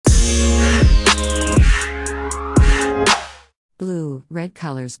red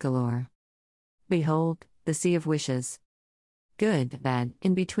colors galore. Behold, the sea of wishes. Good, bad,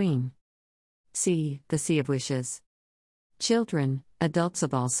 in between. See, the sea of wishes. Children, adults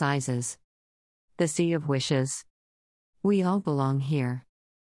of all sizes. The sea of wishes. We all belong here.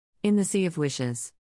 In the sea of wishes.